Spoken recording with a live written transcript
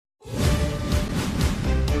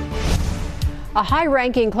A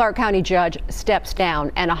high-ranking Clark County judge steps down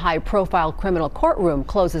and a high-profile criminal courtroom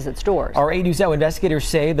closes its doors. Our 8 News Now investigators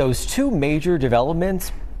say those two major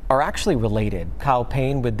developments are actually related. Kyle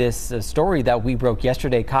Payne with this story that we broke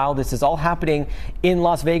yesterday. Kyle, this is all happening in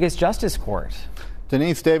Las Vegas Justice Court.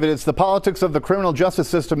 Denise, David, it's the politics of the criminal justice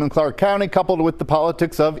system in Clark County coupled with the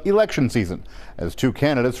politics of election season, as two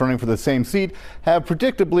candidates running for the same seat have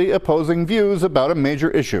predictably opposing views about a major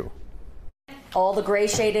issue. All the gray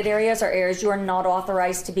shaded areas are areas you are not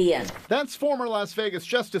authorized to be in. That's former Las Vegas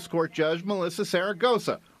Justice Court Judge Melissa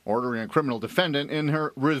Zaragoza ordering a criminal defendant in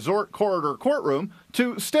her resort corridor courtroom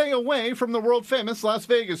to stay away from the world-famous Las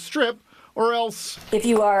Vegas Strip, or else, if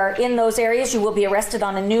you are in those areas, you will be arrested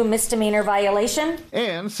on a new misdemeanor violation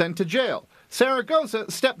and sent to jail. Zaragoza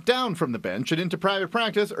stepped down from the bench and into private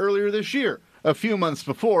practice earlier this year. A few months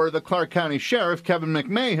before, the Clark County Sheriff Kevin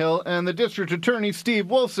McMahill and the District Attorney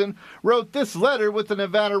Steve Wilson wrote this letter with the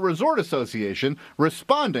Nevada Resort Association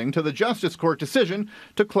responding to the Justice Court decision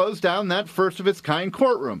to close down that first-of-its-kind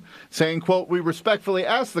courtroom, saying, quote, "We respectfully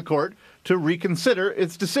ask the court to reconsider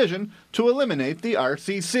its decision to eliminate the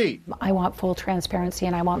RCC." I want full transparency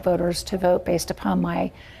and I want voters to vote based upon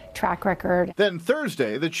my track record. Then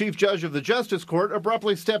Thursday, the chief judge of the Justice Court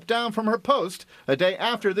abruptly stepped down from her post a day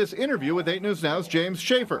after this interview with 8 News Now's James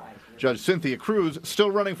Schaefer. Judge Cynthia Cruz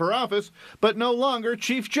still running for office, but no longer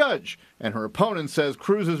chief judge. And her opponent says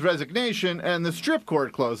Cruz's resignation and the strip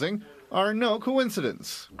court closing are no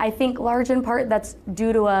coincidence. I think large in part that's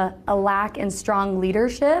due to a lack in strong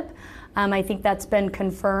leadership. I think that's been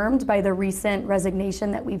confirmed by the recent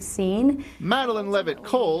resignation that we've seen. Madeline Levitt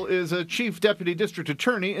Cole is a chief deputy district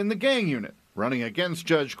attorney in the gang unit, running against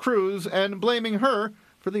Judge Cruz and blaming her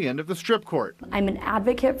for the end of the strip court. I'm an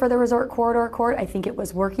advocate for the resort corridor court. I think it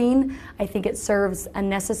was working. I think it serves a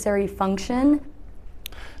necessary function.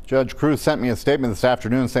 Judge Cruz sent me a statement this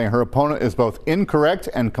afternoon saying her opponent is both incorrect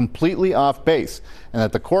and completely off base, and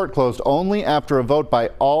that the court closed only after a vote by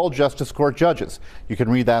all Justice Court judges. You can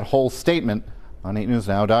read that whole statement on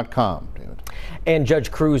 8newsnow.com. David. And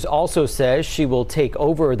Judge Cruz also says she will take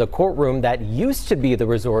over the courtroom that used to be the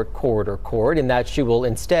resort corridor court, and that she will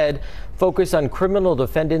instead focus on criminal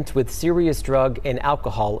defendants with serious drug and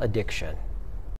alcohol addiction.